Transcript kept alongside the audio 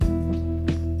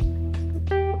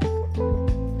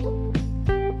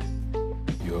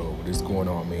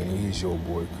is your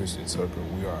boy Christon Tucker.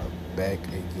 We are back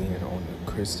again on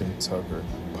the Christon Tucker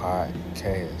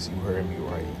podcast. You heard me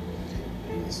right.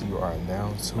 Yes, you are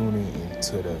now tuning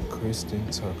into the Christon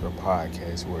Tucker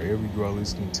podcast. Wherever you are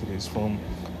listening to this from,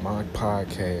 my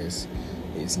podcast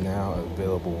is now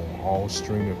available on all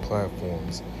streaming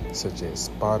platforms such as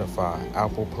Spotify,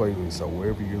 Apple Playlists, or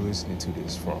wherever you're listening to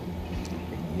this from.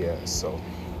 Yeah, so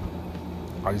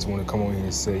I just want to come on here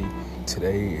and say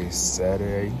today is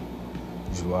Saturday,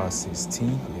 July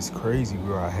 16th. It's crazy.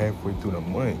 We are halfway through the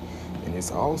month, and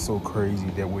it's also crazy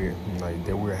that we're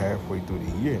halfway through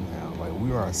the year now. Like,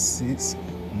 we are 6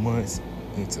 months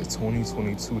into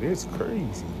 2022. That's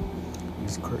crazy.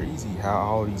 It's crazy how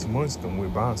all these months done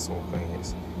went by so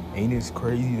fast. Ain't it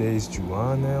crazy that it's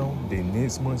July now? Then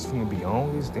next month's gonna be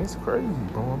August. That's crazy,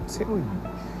 bro. I'm telling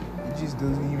you, it just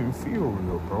doesn't even feel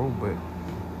real, bro. But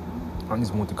I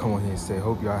just want to come on here and say,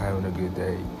 hope y'all having a good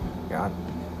day. Yeah,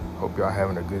 I hope y'all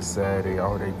having a good Saturday,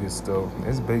 all that good stuff.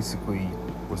 That's basically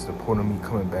what's the point of me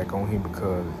coming back on here,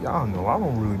 because y'all know I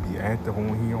don't really be active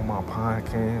on here on my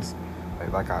podcast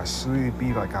like I should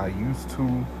be, like I used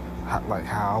to, like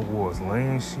how I was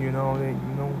last year and all that,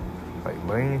 like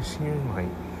last year,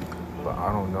 but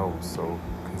I don't know. So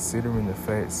considering the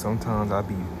fact sometimes I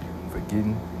be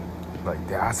forgetting like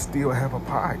that I still have a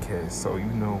podcast. So,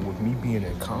 with me being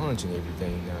in college and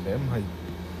everything now, that might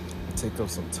take up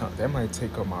some time. That might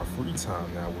take up my free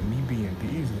time now with me being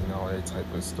busy and all that type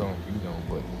of stuff,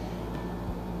 But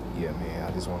yeah, man,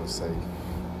 I just want to say,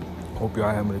 hope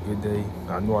y'all having a good day.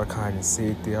 I know I kind of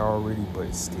said that already,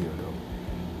 but still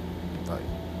though, like,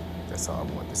 that's all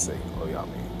I wanted to say. Oh, y'all,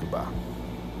 man, goodbye.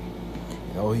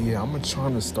 Oh yeah, I'm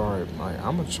trying to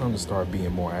start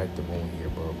being more active on here,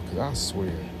 bro, because I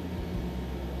swear,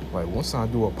 like, once I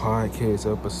do a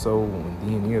podcast episode, and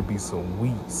then it'll be some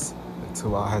weeks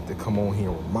until I have to come on here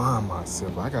and remind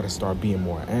myself. I got to start being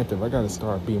more active. I got to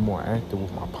start being more active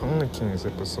with my podcast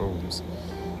episodes.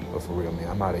 But for real, man,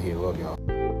 I'm out of here. Love y'all.